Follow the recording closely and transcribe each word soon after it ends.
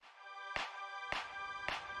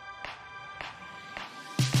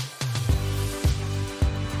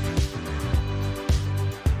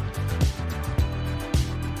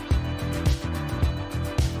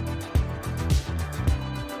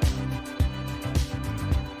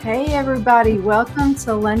Hey everybody, welcome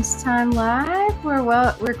to Lunchtime Live.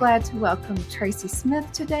 We're glad to welcome Tracy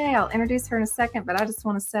Smith today. I'll introduce her in a second, but I just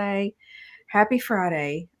want to say happy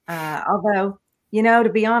Friday. Although, to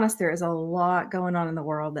be honest, there is a lot going on in the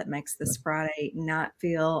world that makes this Friday not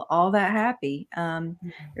feel all that happy.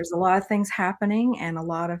 There's a lot of things happening and a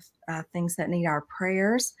lot of things that need our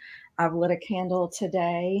prayers. I've lit a candle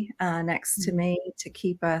today next to me to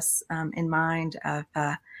keep us in mind of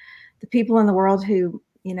the people in the world who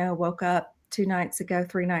woke up 3 nights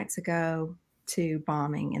ago to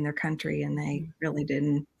bombing in their country, and they really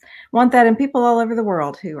didn't want that, and people all over the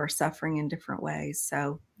world who are suffering in different ways.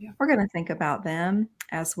 So we're going to think about them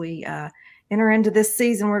as we enter into this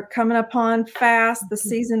season. We're coming upon fast the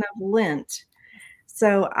season of Lent.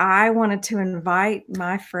 So I wanted to invite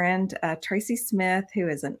my friend Tracy Smith, who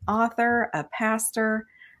is an author, a pastor,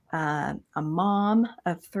 a mom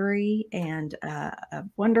of 3, and a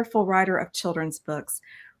wonderful writer of children's books.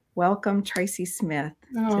 Welcome, Tracy Smith.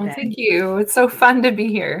 Today. Thank you. It's so fun to be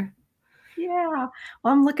here. Yeah.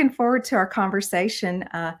 Well, I'm looking forward to our conversation.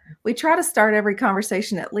 We try to start every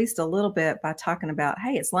conversation at least a little bit by talking about,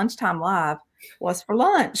 hey, it's Lunchtime Live. What's for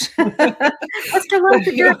lunch? What's for lunch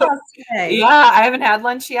at your house today? Yeah, I haven't had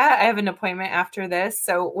lunch yet. I have an appointment after this.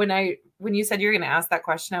 So when you said you're going to ask that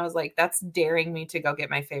question, I was like, that's daring me to go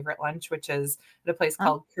get my favorite lunch, which is at a place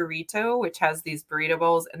called Currito, which has these burrito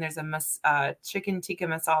bowls, and there's a chicken tikka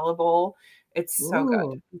masala bowl. It's so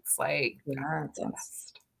good. It's like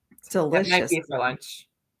it's delicious. That might be for lunch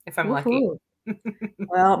if I'm lucky.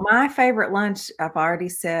 Well, my favorite lunch, I've already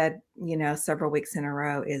said, several weeks in a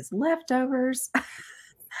row, is leftovers.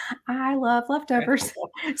 I love leftovers.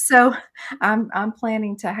 So I'm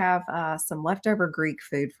planning to have some leftover Greek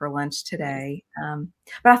food for lunch today.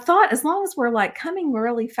 But I thought as long as we're like coming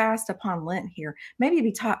really fast upon Lent here, maybe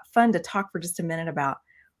it'd be fun to talk for just a minute about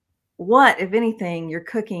what, if anything, you're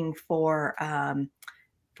cooking for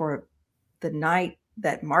the night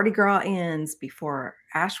that Mardi Gras ends before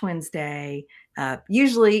Ash Wednesday.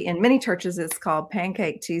 Usually in many churches, it's called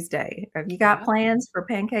Pancake Tuesday. Have you got plans for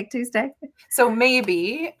Pancake Tuesday? So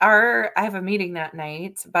maybe I have a meeting that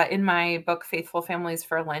night, but in my book, Faithful Families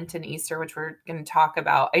for Lent and Easter, which we're going to talk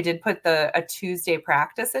about, I did put a Tuesday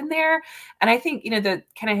practice in there. And I think, the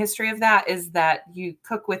kind of history of that is that you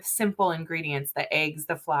cook with simple ingredients, the eggs,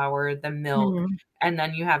 the flour, the milk, and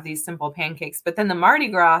then you have these simple pancakes. But then the Mardi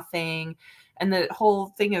Gras thing and the whole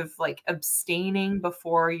thing of like abstaining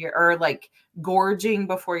before or like gorging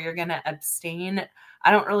before you're going to abstain,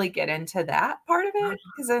 I don't really get into that part of it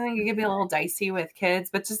because I think it can be a little dicey with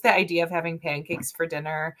kids, but just the idea of having pancakes for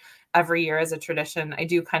dinner every year as a tradition, I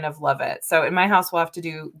do kind of love it. So in my house, we'll have to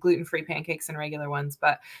do gluten-free pancakes and regular ones,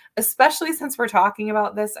 but especially since we're talking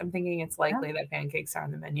about this, I'm thinking it's likely that pancakes are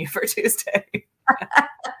on the menu for Tuesday.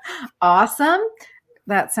 Awesome.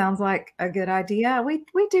 That sounds like a good idea. We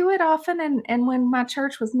do it often, and when my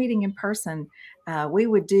church was meeting in person, we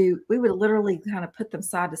would literally kind of put them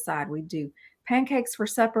side to side. We'd do pancakes for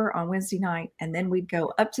supper on Wednesday night, and then we'd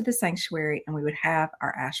go up to the sanctuary and we would have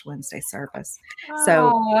our Ash Wednesday service.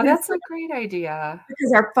 So that's a great idea.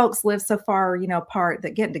 Because our folks live so far, apart,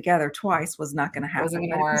 that getting together twice was not going to happen. Wasn't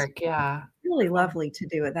going to work. Yeah. Really lovely to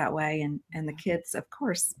do it that way. And the kids, of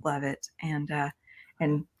course, love it.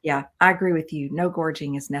 And yeah, I agree with you. No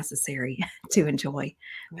gorging is necessary to enjoy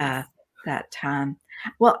that time.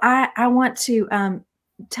 Well, I want to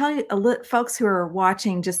tell you folks who are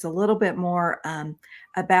watching just a little bit more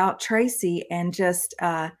about Tracy, and just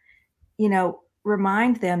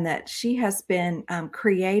remind them that she has been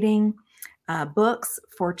creating books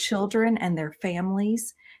for children and their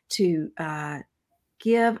families to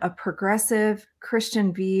give a progressive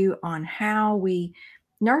Christian view on how we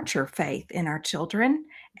nurture faith in our children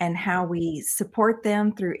and how we support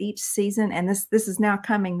them through each season. And this is now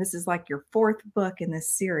coming. This is like your 4th book in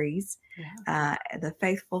this series, The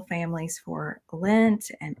Faithful Families for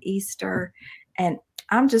Lent and Easter. And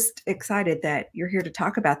I'm just excited that you're here to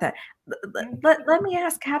talk about that. Let me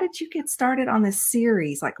ask, how did you get started on this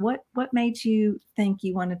series? Like what made you think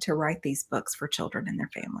you wanted to write these books for children and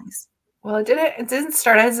their families? Well, it didn't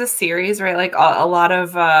start as a series, right? Like a lot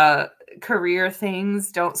of career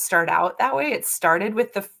things don't start out that way. It started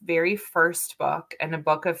with the very first book and a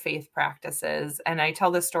book of faith practices. And I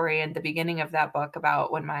tell the story in the beginning of that book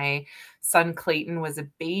about when my son Clayton was a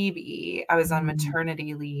baby. I was on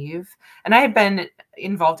maternity leave, and I had been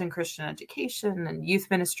involved in Christian education and youth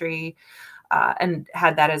ministry and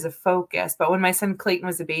had that as a focus. But when my son Clayton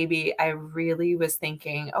was a baby, I really was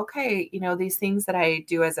thinking, okay, these things that I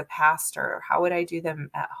do as a pastor, how would I do them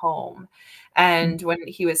at home? And when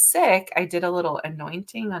he was sick, I did a little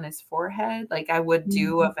anointing on his forehead, like I would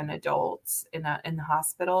do of an adult in the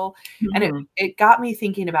hospital. And it got me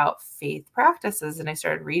thinking about faith practices. And I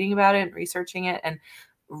started reading about it and researching it and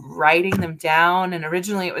writing them down. And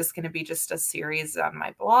originally it was going to be just a series on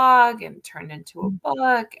my blog and turned into a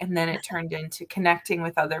book. And then it turned into connecting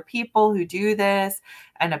with other people who do this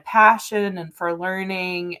and a passion and for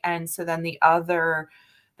learning. And so then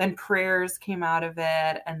then prayers came out of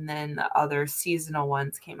it. And then the other seasonal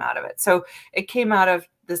ones came out of it. So it came out of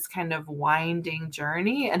this kind of winding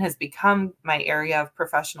journey and has become my area of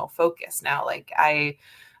professional focus now. Like I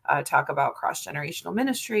talk about cross-generational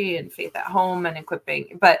ministry and faith at home and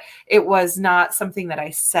equipping, but it was not something that I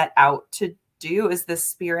set out to do as the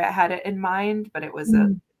Spirit had it in mind, but it was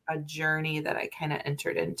a journey that I kind of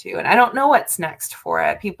entered into. And I don't know what's next for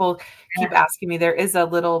it. People keep asking me. There is a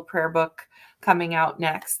little prayer book coming out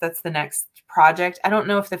next. That's the next project. I don't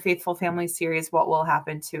know if the Faithful Family series, what will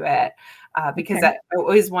happen to it, because I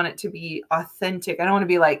always want it to be authentic. I don't want to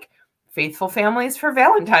be like Faithful Families for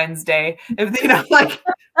Valentine's Day. If they like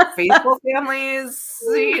Faithful Families,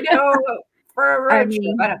 for a rich.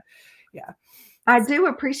 I do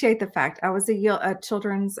appreciate the fact I was a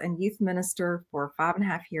children's and youth minister for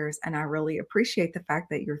 5.5 years, and I really appreciate the fact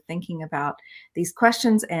that you're thinking about these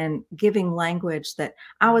questions and giving language that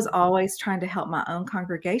I was always trying to help my own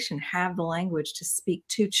congregation have the language to speak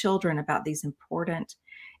to children about these important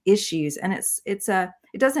issues. And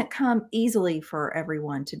it doesn't come easily for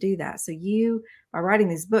everyone to do that. So you, by writing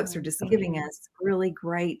these books, are just giving us really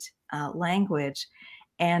great language.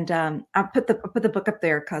 And I put the book up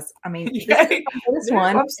there because this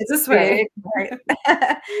one is this way, right?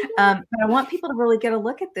 But I want people to really get a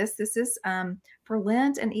look at this. This is for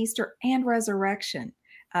Lent and Easter and Resurrection,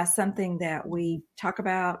 something that we talk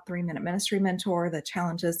about. 3-Minute Ministry Mentor: The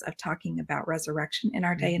Challenges of Talking About Resurrection in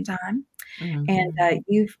Our Day and Time. And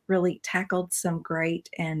you've really tackled some great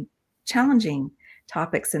and challenging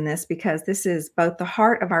topics in this, because this is both the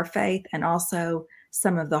heart of our faith and also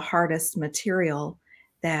some of the hardest material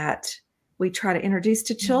that we try to introduce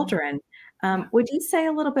to children. Would you say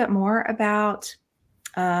a little bit more about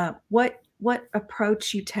what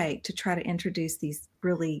approach you take to try to introduce these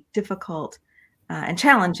really difficult and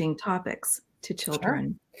challenging topics to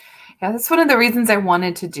children? Sure. Yeah, that's one of the reasons I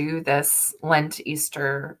wanted to do this Lent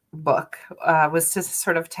Easter book, was to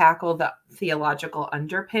sort of tackle the theological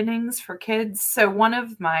underpinnings for kids. So one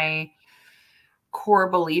of my core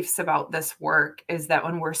beliefs about this work is that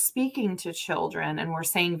when we're speaking to children and we're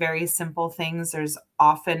saying very simple things, there's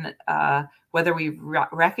often, whether we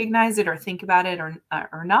recognize it or think about it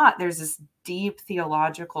or not, there's this deep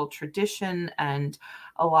theological tradition and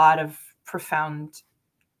a lot of profound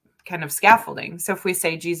kind of scaffolding. So if we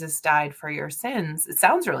say Jesus died for your sins, it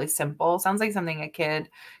sounds really simple. It sounds like something a kid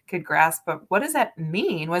could grasp, but what does that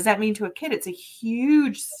mean? What does that mean to a kid? It's a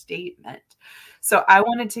huge statement. So I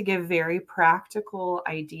wanted to give very practical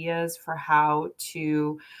ideas for how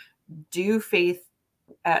to do faith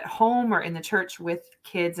at home or in the church with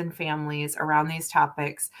kids and families around these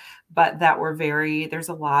topics, but that were there's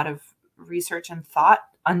a lot of research and thought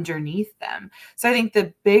underneath them. So I think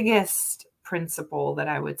the biggest principle that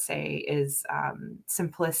I would say is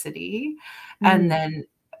simplicity. And then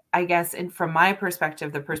I guess, and from my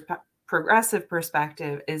perspective, the progressive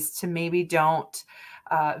perspective is to maybe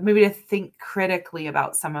to think critically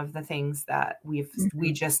about some of the things that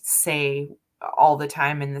we just say all the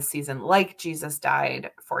time in this season, like Jesus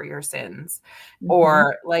died for your sins,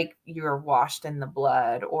 or like you're washed in the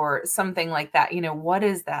blood, or something like that. What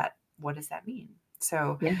does that mean?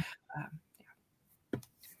 So,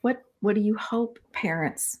 What do you hope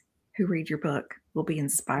parents who read your book will be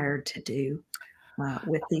inspired to do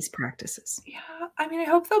with these practices? Yeah, I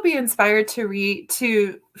hope they'll be inspired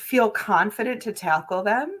to feel confident to tackle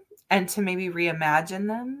them and to maybe reimagine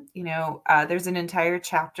them. There's an entire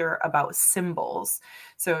chapter about symbols.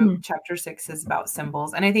 So chapter 6 is about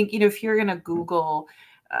symbols. And I think, if you're going to Google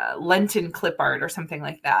Lenten clip art or something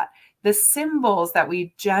like that, the symbols that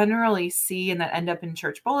we generally see and that end up in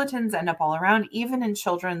church bulletins, end up all around, even in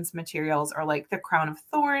children's materials, are like the crown of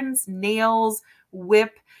thorns, nails,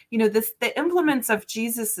 whip, the implements of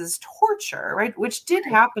Jesus's torture, right? Which did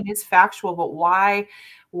happen, is factual, but why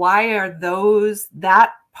are those,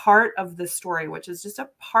 that part of the story, which is just a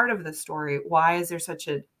part of the story, why is there such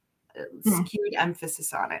a skewed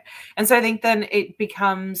emphasis on it? And so I think then it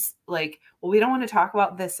becomes like, well, we don't want to talk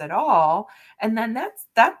about this at all. And then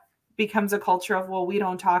that becomes a culture of, well, we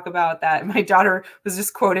don't talk about that. My daughter was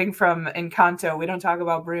just quoting from Encanto, we don't talk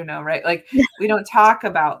about Bruno, right? Like we don't talk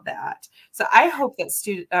about that. So I hope that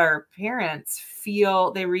student or parents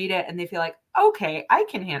feel, they read it and they feel like, okay, I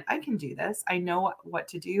can do this. I know what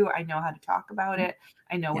to do. I know how to talk about it.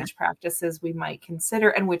 I know Yeah. which practices we might consider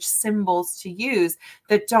and which symbols to use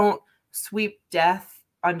that don't sweep death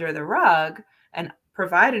under the rug and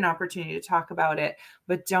provide an opportunity to talk about it,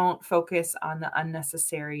 but don't focus on the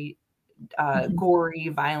unnecessary, Mhm. gory,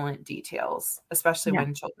 violent details, especially Yeah.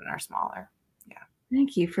 when children are smaller. Yeah.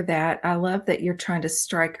 Thank you for that. I love that you're trying to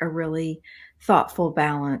strike a really thoughtful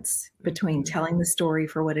balance between Mhm. telling the story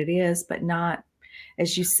for what it is, but not,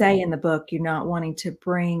 as you say in the book, you're not wanting to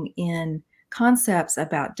bring in concepts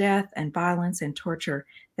about death and violence and torture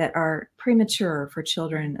that are premature for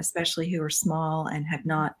children, especially who are small and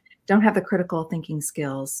don't have the critical thinking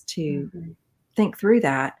skills to Mhm. think through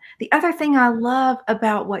that. The other thing I love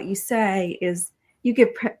about what you say is you give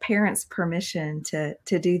parents permission to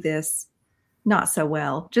do this not so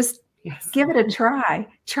well. Just Yes. give it a try.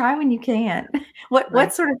 Try when you can. What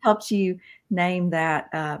Right. sort of helps you name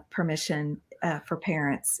that, permission, for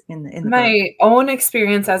parents in the book? My own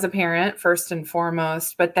experience as a parent, first and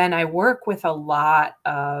foremost, but then I work with a lot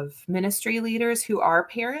of ministry leaders who are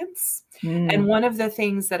parents. And Mm, one of the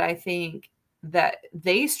things that I think that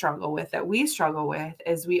they struggle with, that we struggle with,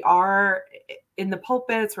 is we are in the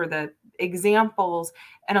pulpits or the examples.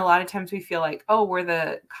 And a lot of times we feel like, oh, we're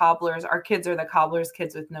the cobblers, our kids are the cobbler's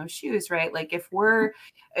kids with no shoes, right? Like if we're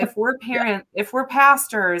yeah, parent, if we're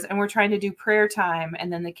pastors and we're trying to do prayer time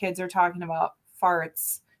and then the kids are talking about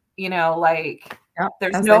farts, like yep,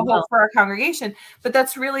 there's as they no hope will. for our congregation. But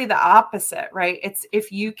that's really the opposite, right? It's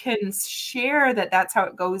if you can share that that's how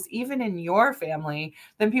it goes, even in your family,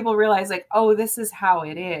 then people realize, like, oh, this is how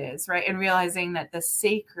it is, right? And realizing that the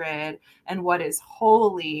sacred and what is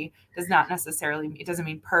holy does not necessarily, it doesn't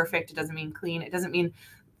mean perfect, it doesn't mean clean, it doesn't mean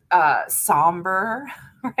somber,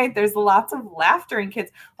 right? There's lots of laughter in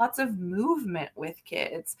kids, lots of movement with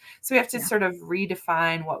kids. So we have to Yeah. sort of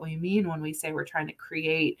redefine what we mean when we say we're trying to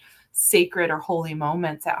create sacred or holy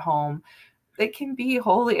moments at home. They can be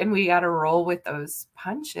holy, and we got to roll with those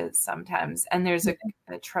punches sometimes. And there's a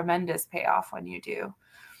tremendous payoff when you do.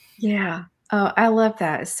 Yeah. Oh, I love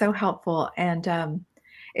that. It's so helpful, and,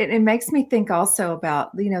 it makes me think also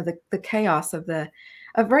about, the chaos of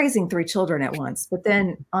raising 3 children at once, but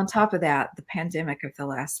then on top of that, the pandemic of the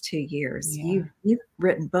last 2 years. Yeah. You've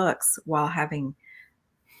written books while having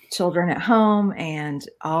children at home and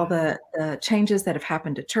all Yeah. the changes that have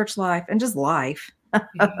happened to church life and just life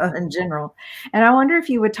Yeah. in general. And I wonder if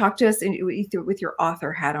you would talk to us with your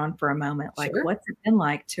author hat on for a moment, like, Sure. what's it been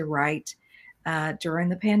like to write, during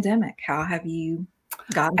the pandemic? How have you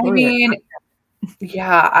gotten I through it? mean,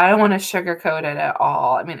 yeah, I don't want to sugarcoat it at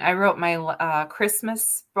all. I mean, I wrote my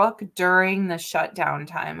Christmas book during the shutdown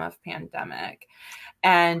time of pandemic,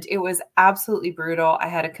 and it was absolutely brutal. I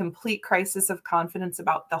had a complete crisis of confidence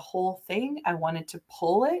about the whole thing. I wanted to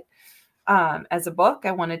pull it as a book.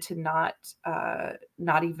 I wanted to not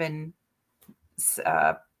even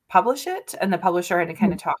uh, publish it, and the publisher had to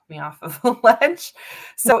kind Mhm. of talk me off of a ledge.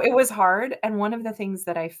 So it was hard. And one of the things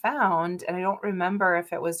that I found, and I don't remember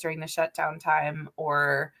if it was during the shutdown time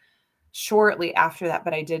or shortly after that,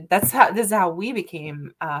 but I did. This is how we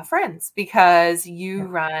became friends, because Yeah. you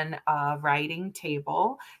run a writing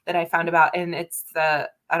table that I found about, and I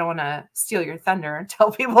don't want to steal your thunder and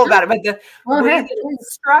tell people Sure. about it, but the Go way ahead, that please.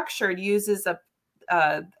 it's structured uses the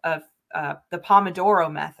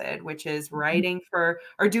Pomodoro method, which is Mhm. writing for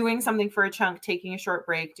or doing something for a chunk, taking a short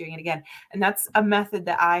break, doing it again. And that's a method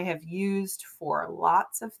that I have used for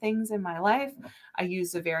lots of things in my life. I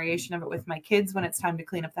use a variation of it with my kids when it's time to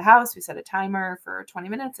clean up the house. We set a timer for 20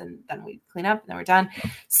 minutes and then we clean up and then we're done.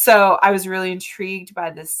 So I was really intrigued by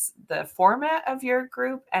the format of your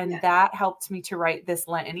group, and Yeah. that helped me to write this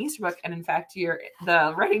Lent and Easter book. And in fact,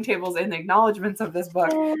 the writing tables and the acknowledgments of this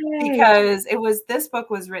book, Yay. because this book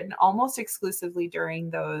was written almost exclusively during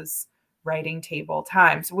those writing table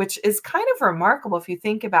times, which is kind of remarkable if you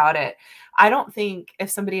think about it. I don't think, if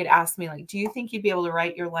somebody had asked me, like, do you think you'd be able to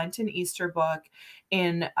write your Lenten Easter book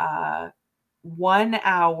in 1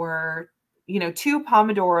 hour, 2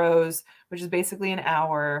 Pomodoros, which is basically an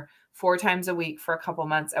hour, 4 times a week for a couple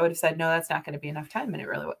months, I would have said, no, that's not going to be enough time.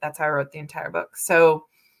 And that's how I wrote the entire book. So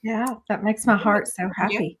Yeah, that makes my heart so yeah.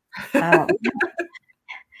 happy.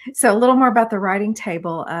 So a little more about the writing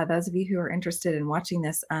table. Those of you who are interested in watching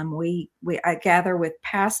this, I gather with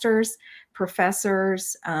pastors,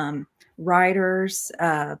 professors, writers,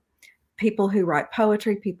 people who write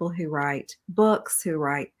poetry, people who write books, who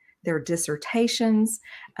write their dissertations.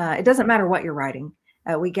 It doesn't matter what you're writing.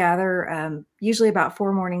 We gather usually about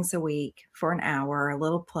 4 mornings a week for an hour, a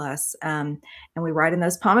little plus, and we write in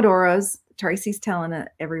those Pomodoros Tracy's telling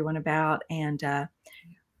everyone about, and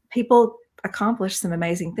people accomplish some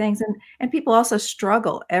amazing things, and people also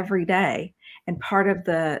struggle every day. And part of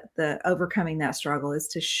the overcoming that struggle is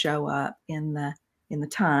to show up in the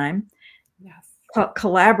time. Yes.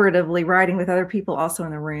 Collaboratively writing with other people also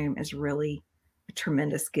in the room is really a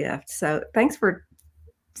tremendous gift. So thanks for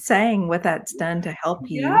saying what that's done to help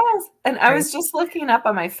you. Yes. And I Tracy. was just looking up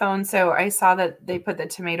on my phone. So I saw that they put the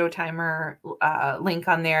tomato timer link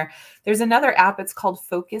on there. There's another app. It's called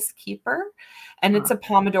Focus Keeper, and it's a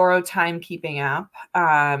Pomodoro timekeeping app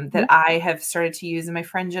that I have started to use. And my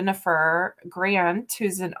friend Jennifer Grant,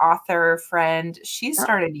 who's an author friend, she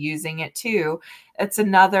started using it too. It's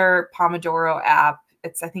another Pomodoro app.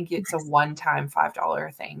 I think it's a one-time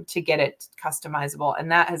 $5 thing to get it customizable.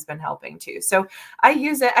 And that has been helping too. So I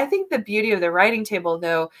use it. I think the beauty of the writing table,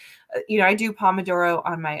 though, I do Pomodoro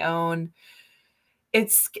on my own.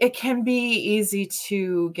 It can be easy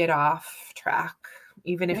to get off track,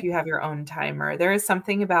 even if you have your own timer. There is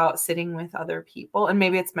something about sitting with other people, and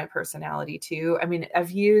maybe it's my personality too. I mean, I've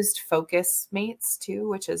used Focus Mates too,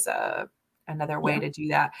 which is another way to do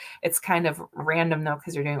that. It's kind of random though,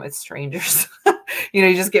 because you're doing it with strangers.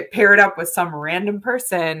 You just get paired up with some random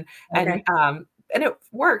person, and it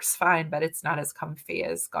works fine, but it's not as comfy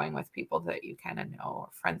as going with people that you kind of know, or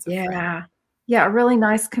friends of friends. Yeah, a really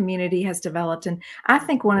nice community has developed, and I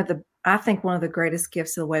think one of the greatest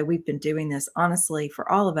gifts of the way we've been doing this, honestly, for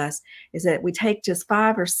all of us, is that we take just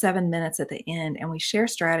 5 or 7 minutes at the end and we share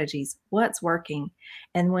strategies, what's working.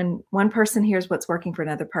 And when one person hears what's working for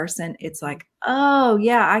another person, it's like, oh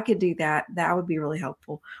yeah, I could do that. That would be really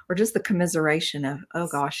helpful. Or just the commiseration of, oh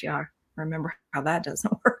gosh, yeah, I remember how that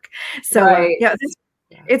doesn't work. So Right. yeah,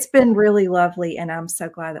 it's been really lovely, and I'm so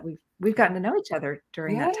glad that we've gotten to know each other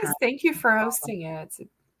during that Yes, time. thank you for hosting it. It's a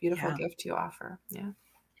beautiful Yeah. gift you offer. Yeah.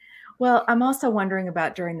 Well, I'm also wondering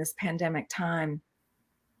about during this pandemic time,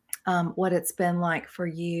 what it's been like for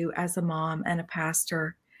you as a mom and a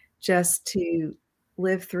pastor, just to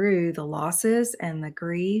live through the losses and the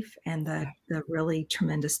grief and the really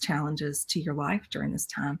tremendous challenges to your life during this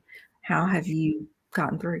time. How have you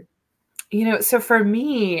gotten through? So for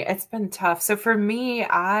me, it's been tough. So for me,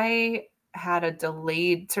 I had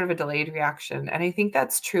sort of a delayed reaction. And I think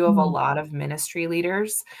that's true of a Mm, lot of ministry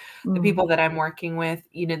leaders, the mm, people that I'm working with.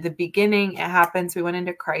 The beginning, it happens. We went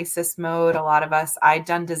into crisis mode. A lot of us, I'd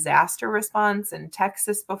done disaster response in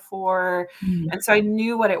Texas before. mm. And so I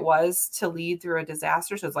knew what it was to lead through a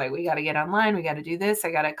disaster. So it's like, we got to get online. We got to do this.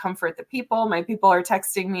 I got to comfort the people. My people are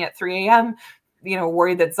texting me at 3 a.m.,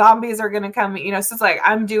 worried that zombies are going to come, so it's like,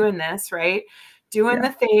 I'm doing this, right? Doing Yeah.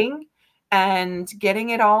 the thing and getting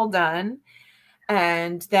it all done.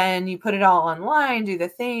 And then you put it all online, do the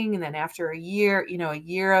thing. And then after a year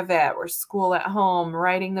of it, we're school at home,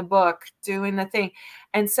 writing the book, doing the thing.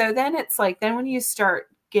 And so then it's like, then when you start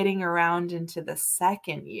getting around into the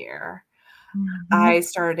second year, Mhm. I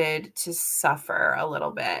started to suffer a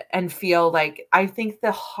little bit and feel like, I think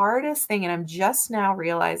the hardest thing, and I'm just now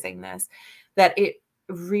realizing this, that it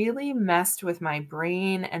really messed with my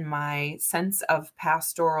brain and my sense of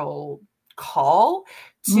pastoral call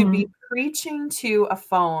to be Mm. preaching to a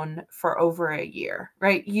phone for over a year,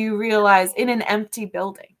 right? You realize, in an empty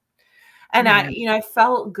building. And Yeah. I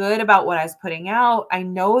felt good about what I was putting out. I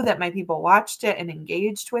know that my people watched it and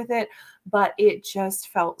engaged with it, but it just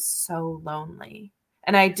felt so lonely.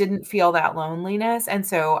 And I didn't feel that loneliness. And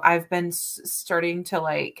so I've been starting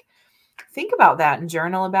to think about that and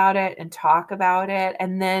journal about it and talk about it.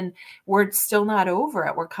 And then we're still not over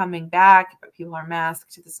it. We're coming back, but people are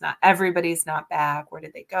masked. Everybody's not back. Where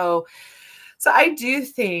did they go? So I do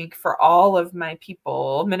think, for all of my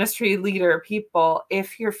people, ministry leader people,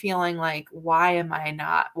 if you're feeling like, why am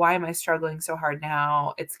I struggling so hard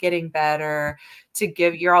now? It's getting better,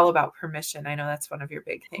 you're all about permission. I know that's one of your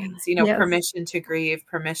big things, Yes. permission to grieve,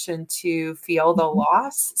 permission to feel the Mhm.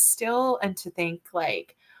 loss still, and to think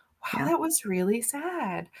like, wow, Yeah. that was really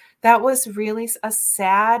sad. That was really a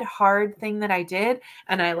sad, hard thing that I did.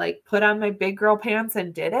 And I put on my big girl pants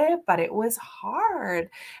and did it, but it was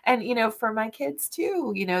hard. And, for my kids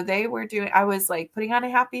too, I was putting on a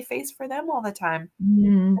happy face for them all the time. Mm,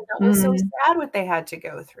 And that was so mm. sad what they had to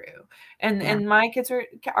go through. And Yeah. my kids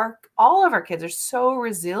all of our kids are so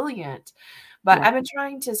resilient. But Yeah. I've been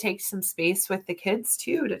trying to take some space with the kids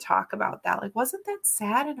too, to talk about that. Like, wasn't that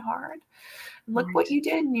sad and hard? Look what Right. you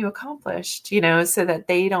did and you accomplished, so that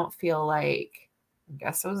they don't feel like, I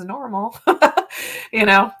guess it was normal. I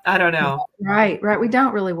don't Yeah. know. Right. Right. We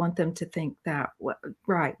don't really want them to think that what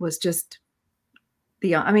right was just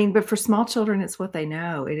I mean, but for small children, it's what they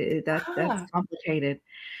know. That's Ah, complicated.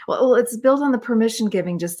 Well, it's built on the permission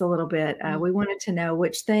giving just a little bit. mm, We wanted to know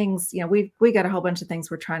which things, we got a whole bunch of things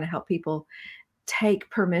we're trying to help people take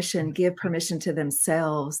permission, give permission to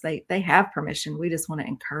themselves. They have permission. We just want to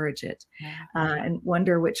encourage it, yeah. and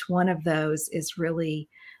wonder which one of those is really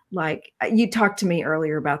like you talked to me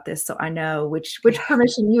earlier about this, so I know which Yeah.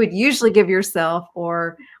 permission you would usually give yourself,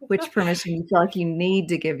 or which permission you feel like you need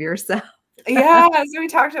to give yourself. Yeah, so we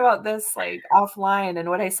talked about this like offline, and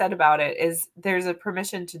what I said about it is there's a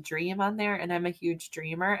permission to dream on there, and I'm a huge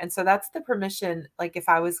dreamer. And so that's the permission, like if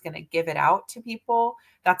I was going to give it out to people,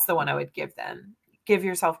 that's the one I would give them. Give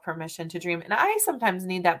yourself permission to dream. And I sometimes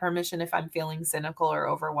need that permission if I'm feeling cynical or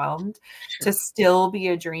overwhelmed to Sure. still be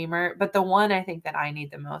a dreamer. But the one I think that I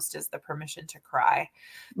need the most is the permission to cry,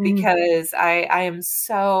 Mm, because I am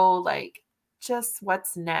so like, just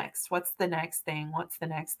what's next? What's the next thing? What's the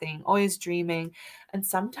next thing? Always dreaming. And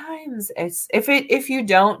sometimes it's if you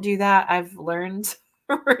don't do that, I've learned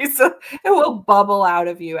recently, it will bubble out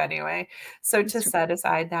of you anyway. So to that's right. set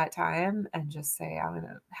aside that time and just say, I'm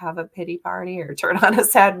gonna have a pity party or turn on a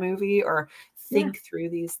sad movie or Yeah. think through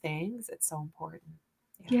these things, it's so important.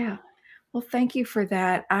 Yeah. Yeah. Well, thank you for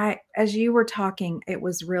that. As you were talking, it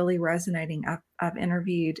was really resonating. I've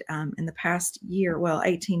interviewed in the past year, well,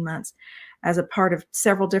 18 months, as a part of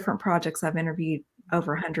several different projects. I've interviewed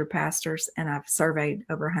over 100 pastors and I've surveyed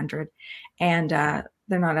over 100. And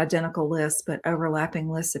they're not identical lists, but overlapping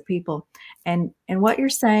lists of people. And what you're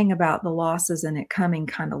saying about the losses and it coming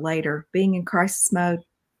kind of later, being in crisis mode,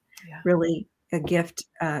 Yeah. really a gift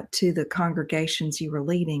to the congregations you were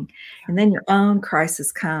leading. Yeah. And then your own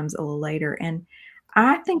crisis comes a little later. And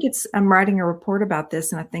I'm writing a report about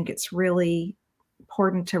this, and I think it's really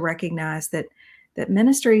important to recognize that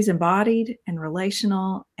ministry is embodied and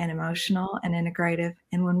relational and emotional and integrative.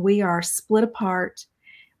 And when we are split apart,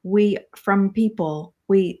 we from people,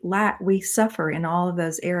 we suffer in all of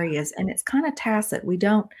those areas. And it's kind of tacit. We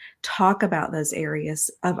don't talk about those areas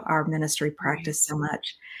of our ministry practice Right. so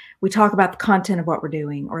much. We talk about the content of what we're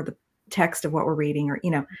doing or the text of what we're reading, or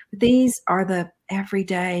but these are the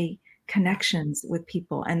everyday Yeah. connections with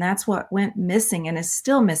people. And that's what went missing and is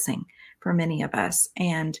still missing for many of us.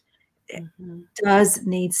 And it Mhm. does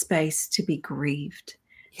need space to be grieved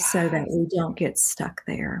so that Yes. we don't get stuck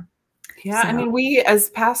there. Yeah, I So mean, we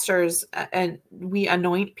as pastors, and we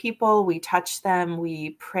anoint people, we touch them,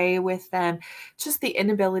 we pray with them. Just the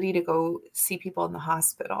inability to go see people in the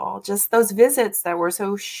hospital, just those visits that were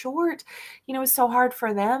so short, it was so hard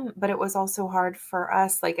for them, but it was also hard for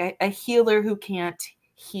us, like a healer who can't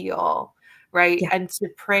heal, right? yeah. And to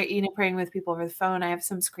pray, praying with people over the phone. I have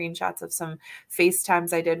some screenshots of some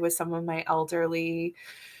FaceTimes I did with some of my elderly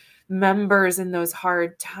members in those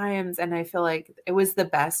hard times, and I feel like it was the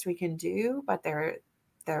best we can do, but there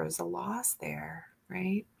was a loss there,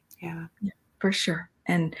 right? Yeah. Yeah, for sure.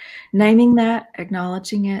 And naming that,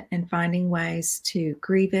 acknowledging it, and finding ways to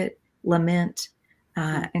grieve it, lament,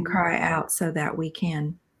 and Mhm. cry out so that we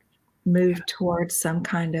can Yeah. move towards some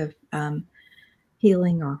kind of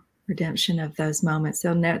healing or redemption of those moments.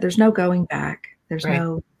 There's no going back, there's Right.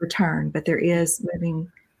 no return, but there is moving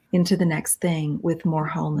into the next thing with more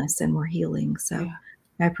wholeness and more healing. So Yeah.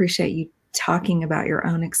 I appreciate you talking about your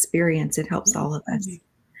own experience. It helps all of us.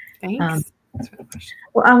 Absolutely. Um, Thanks. Thanks for the question.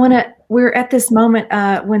 Well, we're at this moment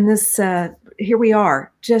when here we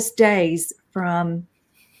are, just days from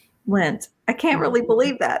Lent. I can't really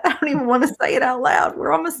believe that. I don't even want to say it out loud.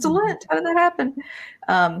 We're almost to Mhm. Lent. How did that happen?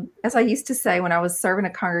 As I used to say when I was serving a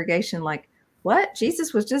congregation, like, what?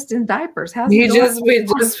 Jesus was just in diapers. How's he going? We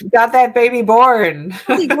just got that baby born.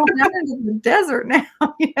 How's he going down into the desert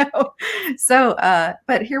now? So,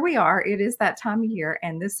 but here we are. It is that time of year,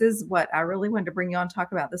 and this is what I really wanted to bring you on to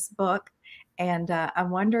talk about this book. And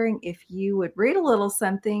I'm wondering if you would read a little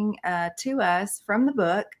something to us from the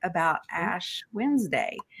book about Ash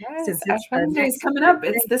Wednesday, Yes, since Ash it's the Wednesday is next coming up.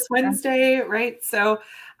 It's Wednesday. this Wednesday, right? So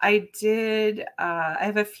I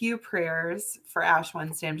have a few prayers for Ash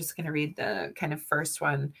Wednesday. I'm just going to read the kind of first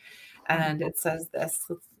one. And Wonderful. it says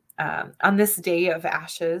this, on this day of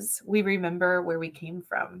ashes, we remember where we came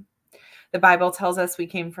from. The Bible tells us we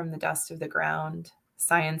came from the dust of the ground.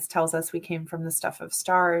 Science tells us we came from the stuff of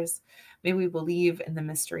stars. May we believe in the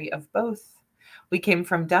mystery of both. We came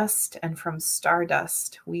from dust and from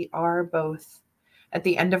stardust. We are both. At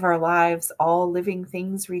the end of our lives, all living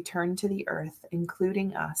things return to the earth,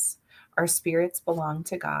 including us. Our spirits belong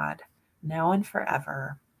to God, now and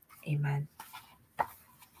forever. Amen.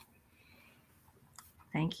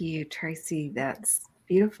 Thank you, Tracy. That's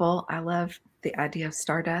beautiful. I love the idea of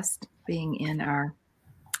stardust being in our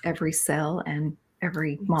every cell and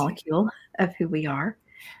every molecule of who we are.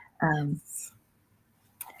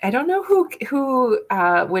 I don't know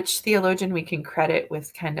which theologian we can credit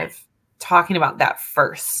with kind of talking about that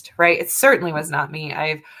first, right? It certainly was not me.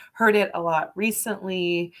 I've heard it a lot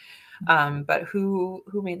recently, but who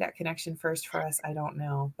made that connection first for us, I don't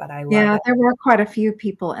know, but I love it. There were quite a few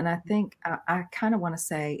people, and I think I kind of want to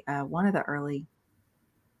say one of the early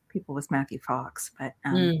people was Matthew Fox, but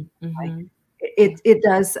it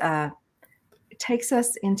does it takes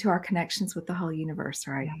us into our connections with the whole universe,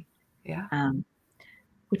 right? Yeah.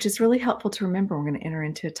 Which is really helpful to remember. We're going to enter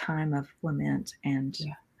into a time of lament and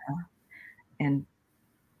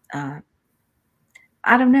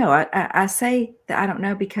I don't know. I say that I don't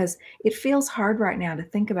know because it feels hard right now to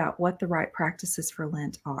think about what the right practices for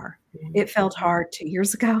Lent are. It felt hard 2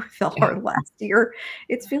 years ago. It felt hard last year.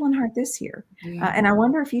 It's feeling hard this year. And I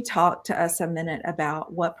wonder if you talk to us a minute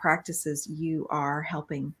about what practices you are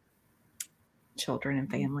helping children and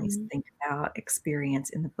families think about, experience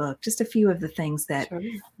in the book. Just a few of the things that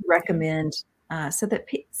recommend so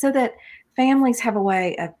that families have a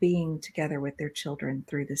way of being together with their children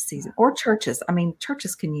through this season, or churches. I mean,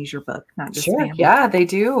 churches can use your book, not just families. Yeah, they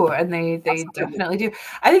do. And they definitely do.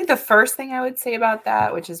 I think the first thing I would say about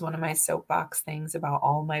that, which is one of my soapbox things about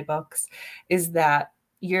all my books, is that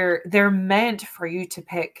they're meant for you to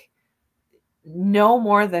pick no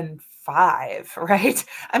more than 5, right?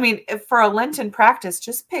 I mean, for a Lenten practice,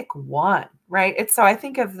 just pick one, right? So I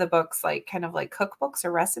think of the books like kind of like cookbooks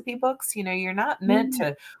or recipe books. You're not meant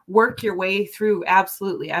to work your way through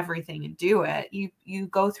absolutely everything and do it. You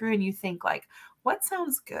go through and you think like, what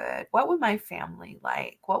sounds good? What would my family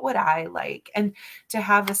like? What would I like? And to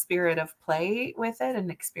have a spirit of play with it and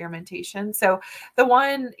experimentation. So the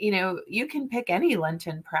one, you can pick any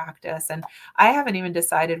Lenten practice. And I haven't even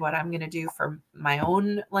decided what I'm going to do for my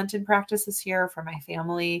own Lenten practice this year for my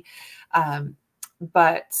family.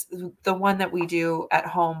 But the one that we do at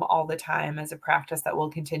home all the time as a practice that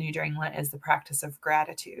will continue during Lent is the practice of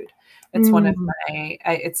gratitude. It's one of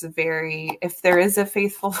if there is a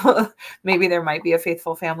faithful, maybe there might be a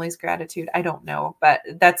faithful family's gratitude. I don't know, but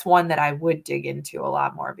that's one that I would dig into a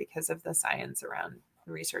lot more because of the science around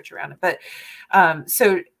the research around it. But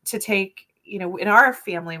so to take, in our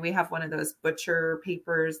family, we have one of those butcher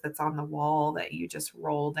papers that's on the wall that you just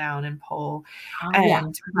roll down and pull.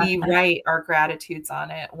 We write our gratitudes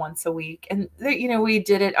on it once a week. And, we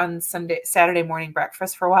did it on Saturday morning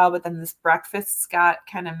breakfast for a while, but then this breakfast got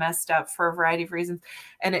kind of messed up for a variety of reasons.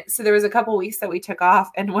 And so there was a couple of weeks that we took off.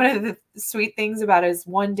 And one of the sweet things about it is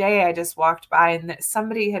one day I just walked by and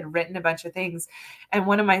somebody had written a bunch of things. And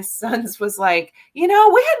one of my sons was like, we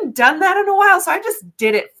hadn't done that in a while. So I just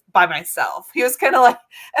did it by myself. He was kind of like,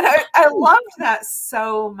 and I loved that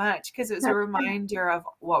so much because it was a reminder of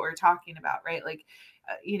what we're talking about, right? Like,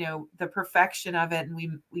 the perfection of it, and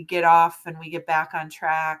we get off and we get back on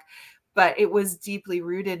track. But it was deeply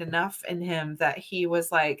rooted enough in him that he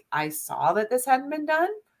was like, I saw that this hadn't been done.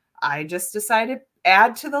 I just decided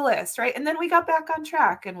add to the list, right? And then we got back on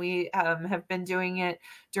track, and we have been doing it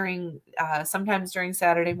sometimes during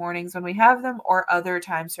Saturday mornings when we have them, or other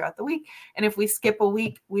times throughout the week. And if we skip a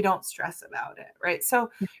week, we don't stress about it, right?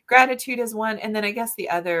 So gratitude is one. And then I guess the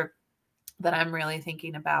other that I'm really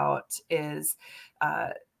thinking about is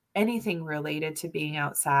anything related to being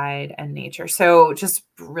outside and nature. So just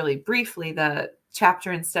really briefly, the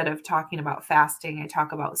chapter, instead of talking about fasting, I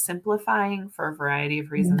talk about simplifying for a variety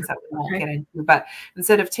of reasons that we won't get into. But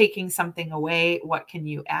instead of taking something away, what can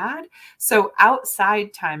you add? So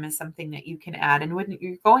outside time is something that you can add. And when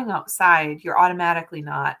you're going outside, you're automatically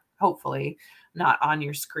hopefully not on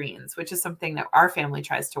your screens, which is something that our family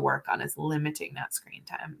tries to work on, is limiting that screen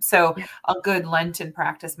time. So a good Lenten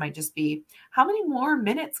practice might just be, how many more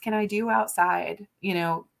minutes can I do outside?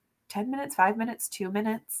 10 minutes, 5 minutes, 2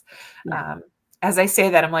 minutes. As I say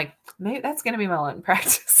that, I'm like, maybe that's going to be my Lenten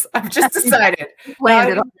practice. I've just decided.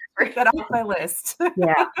 Break that off my list.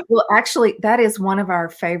 Well, actually, that is one of our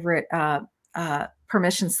favorite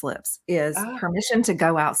permission slips, is permission to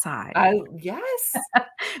go outside. Yes.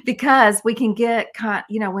 Because we can get,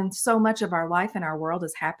 when so much of our life in our world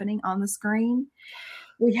is happening on the screen,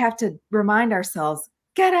 we have to remind ourselves,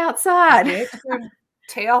 get outside. Get your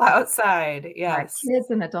tail outside. Yes. Right, kids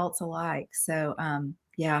and adults alike. So,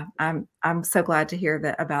 I'm so glad to hear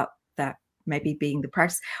that about that maybe being the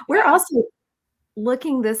practice. We're also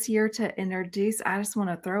looking this year to introduce, I just want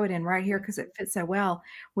to throw it in right here because it fits so well.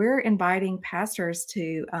 We're inviting pastors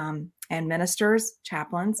to and ministers,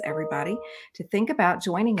 chaplains, everybody, to think about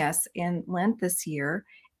joining us in Lent this year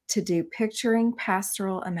to do Picturing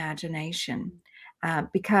Pastoral Imagination,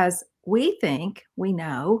 because we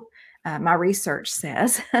know my research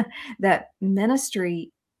says that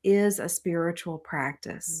ministry is a spiritual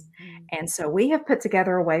practice. Mhm. And so we have put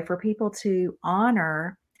together a way for people to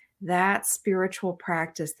honor that spiritual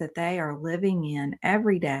practice that they are living in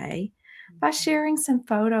every day by sharing some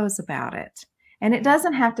photos about it. And it Yeah.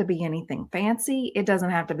 doesn't have to be anything fancy. It doesn't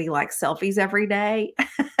have to be like selfies every day.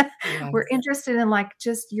 We're Yes. interested in like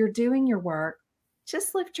just you're doing your work,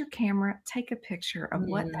 just lift your camera, take a picture of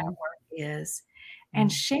what that Mm, work is and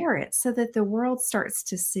mm, share it so that the world starts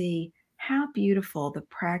to see how beautiful the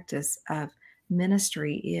practice of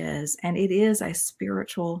ministry is. And it is a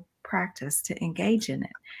spiritual practice to engage in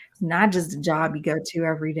it. It's not just a job you go to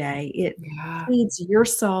every day, it yeah. feeds your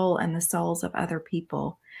soul and the souls of other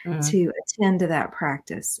people Mm. to attend to that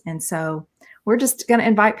practice. And so we're just going to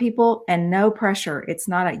invite people and no pressure. It's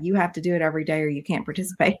not a you have to do it every day or you can't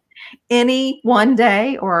participate. Any one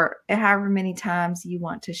day or however many times you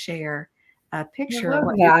want to share a I picture of love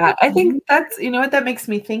what you're that. I think doing. that's, what that makes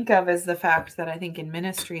me think of is the fact that I think in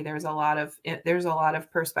ministry there's a lot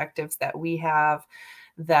of perspectives that we have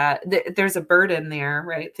that there's a burden there,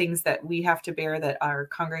 right? Things that we have to bear that our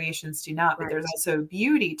congregations do not, but there's Right. also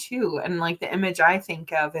beauty too. And like the image I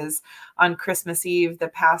think of is on Christmas Eve, the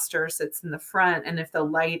pastor sits in the front, and if the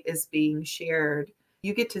light is being shared,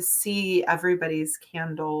 you get to see everybody's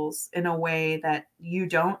candles in a way that you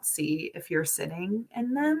don't see if you're sitting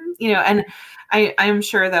in them, and I'm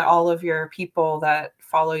sure that all of your people that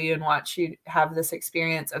follow you and watch you have this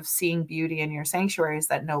experience of seeing beauty in your sanctuaries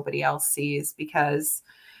that nobody else sees because,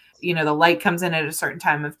 the light comes in at a certain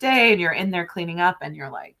time of day and you're in there cleaning up and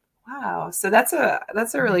you're like, wow. So that's a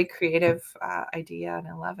really creative idea and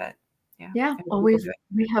I love it. Yeah. Yeah, I hope well, people do it.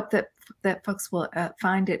 we hope that folks will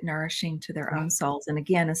find it nourishing to their Yeah. own souls. And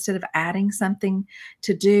again, instead of adding something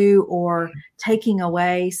to do or taking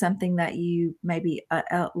away something that you maybe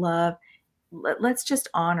love, let's just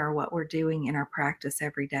honor what we're doing in our practice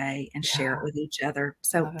every day and share it Yeah. with each other.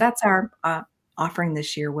 So Love it. that's our offering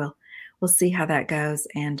this year. We'll see how that goes,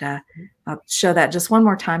 and I'll show that just one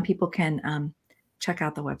more time. People can check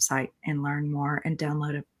out the website and learn more and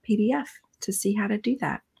download a PDF to see how to do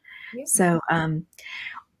that. Yeah. So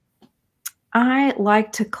I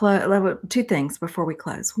like to close two things before we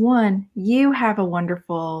close. One, you have a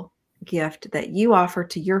wonderful gift that you offer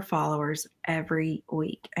to your followers every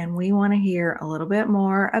week. And we want to hear a little bit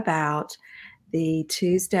more about the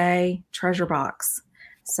Tuesday treasure box.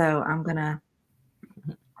 So I want to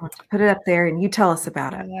put it up there and you tell us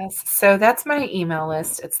about it. Yes. So that's my email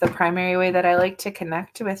list. It's the primary way that I like to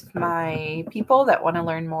connect with my people that want to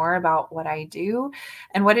learn more about what I do.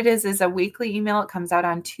 And what it is a weekly email. It comes out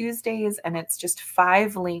on Tuesdays and it's just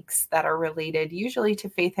 5 links that are related, usually to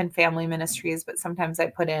faith and family ministries, but sometimes I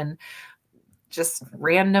put in just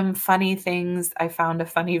random funny things. I found a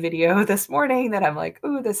funny video this morning that I'm like,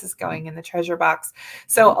 ooh, this is going in the treasure box.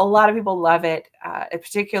 So a lot of people love it,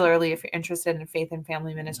 particularly if you're interested in faith and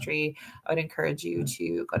family ministry. I would encourage you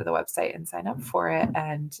to go to the website and sign up for it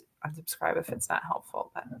and unsubscribe if it's not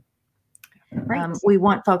helpful. But great. We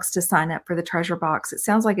want folks to sign up for the treasure box. It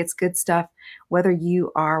sounds like it's good stuff, whether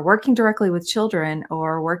you are working directly with children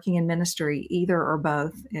or working in ministry, either or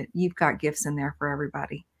both. You've got gifts in there for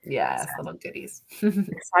everybody. Yes, So little goodies.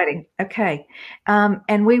 exciting. Okay.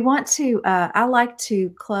 And we want to, I like to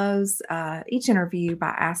close each interview by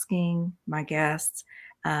asking my guests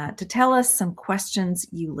to tell us some questions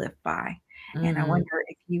you live by. And I Mm. wonder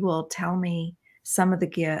if you will tell me some of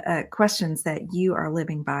the questions that you are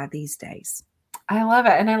living by these days. I love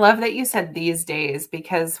it. And I love that you said these days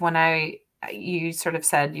because when you sort of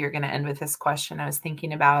said you're going to end with this question, I was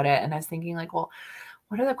thinking about it and I was thinking like, well,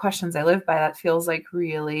 what are the questions I live by? That feels like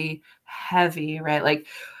really heavy, right? Like,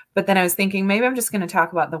 but then I was thinking maybe I'm just going to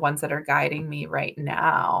talk about the ones that are guiding me right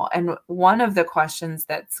now. And one of the questions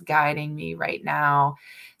that's guiding me right now.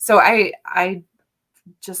 So I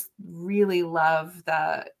just really love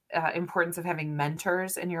the importance of having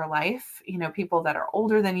mentors in your life, people that are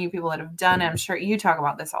older than you, people that have done it. I'm sure you talk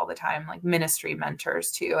about this all the time, like ministry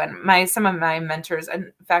mentors too. And some of my mentors,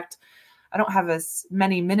 and in fact, I don't have as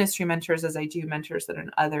many ministry mentors as I do mentors that are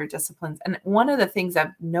in other disciplines. And one of the things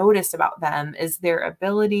I've noticed about them is their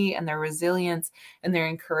ability and their resilience and their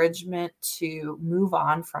encouragement to move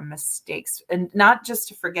on from mistakes and not just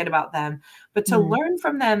to forget about them, but to Mm. learn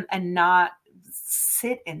from them and not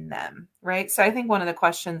sit in them. Right. So I think one of the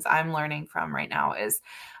questions I'm learning from right now is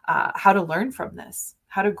how to learn from this,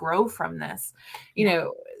 how to grow from this, Yeah.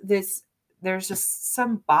 there's just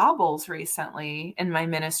some bobbles recently in my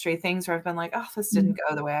ministry, things where I've been like, oh, this didn't Mm.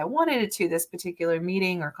 go the way I wanted it to, this particular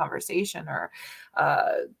meeting or conversation or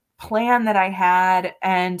plan that I had.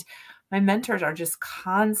 And my mentors are just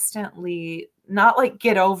constantly not like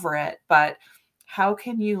get over it, but how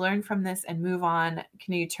can you learn from this and move on?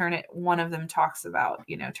 Can you turn it? One of them talks about,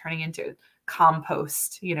 turning into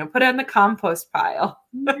compost, put it in the compost pile.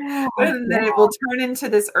 Yeah, And then it will turn into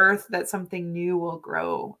this earth that something new will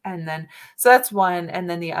grow. And then, so that's one. And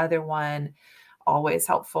then the other one, always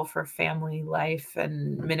helpful for family life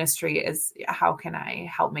and ministry, is how can I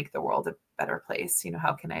help make the world a better place?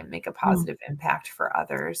 How can I make a positive impact for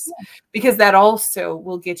others? Because that also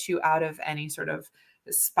will get you out of any sort of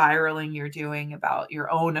spiraling you're doing about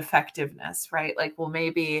your own effectiveness, right? Like, well,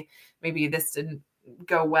 maybe this didn't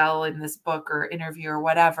go well in this book or interview or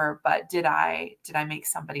whatever, but did I make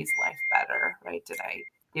somebody's life better, right? Did I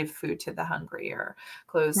give food to the hungry or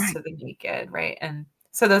clothes to the naked, right? And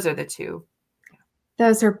so those are the two.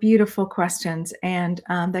 Those are beautiful questions, and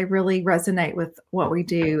they really resonate with what we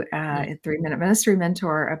do in 3-Minute Ministry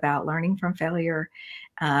Mentor about learning from failure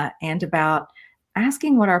and about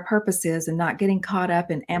asking what our purpose is and not getting caught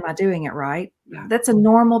up in, am I doing it right? Yeah. That's a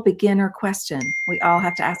normal beginner question. We all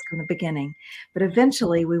have to ask in the beginning, but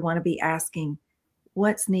eventually we want to be asking,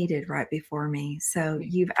 what's needed right before me? So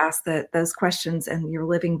you've asked those questions and you're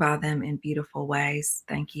living by them in beautiful ways.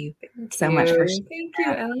 Thank you so much for sharing. Thank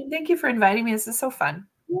you, Ellen. Thank you for inviting me. This is so fun.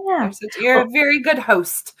 Yeah. You're a very good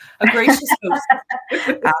host, a gracious host.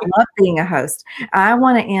 I love being a host. I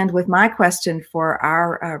want to end with my question for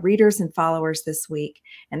our readers and followers this week.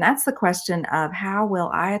 And that's the question of, how will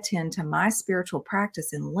I attend to my spiritual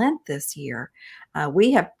practice in Lent this year?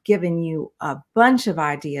 We have given you a bunch of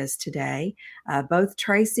ideas today. Both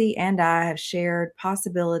Tracy and I have shared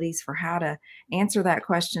possibilities for how to answer that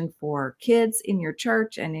question for kids in your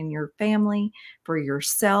church and in your family, for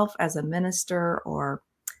yourself as a minister or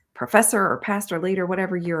professor or pastor, leader,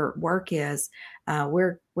 whatever your work is.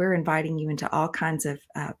 We're inviting you into all kinds of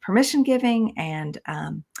permission giving and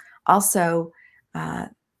also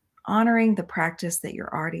honoring the practice that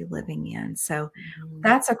you're already living in. So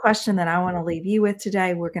that's a question that I want to leave you with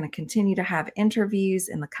today. We're going to continue to have interviews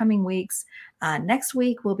in the coming weeks. Next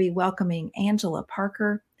week, we'll be welcoming Angela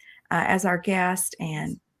Parker as our guest,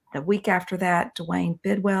 and the week after that, Dwayne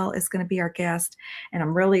Bidwell is going to be our guest, and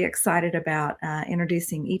I'm really excited about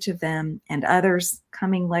introducing each of them and others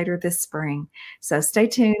coming later this spring. So stay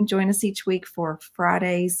tuned. Join us each week for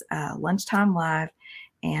Friday's Lunchtime Live.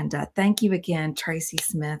 And thank you again, Tracy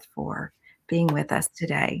Smith, for being with us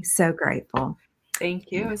today. So grateful.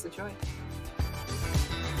 Thank you. It was a joy.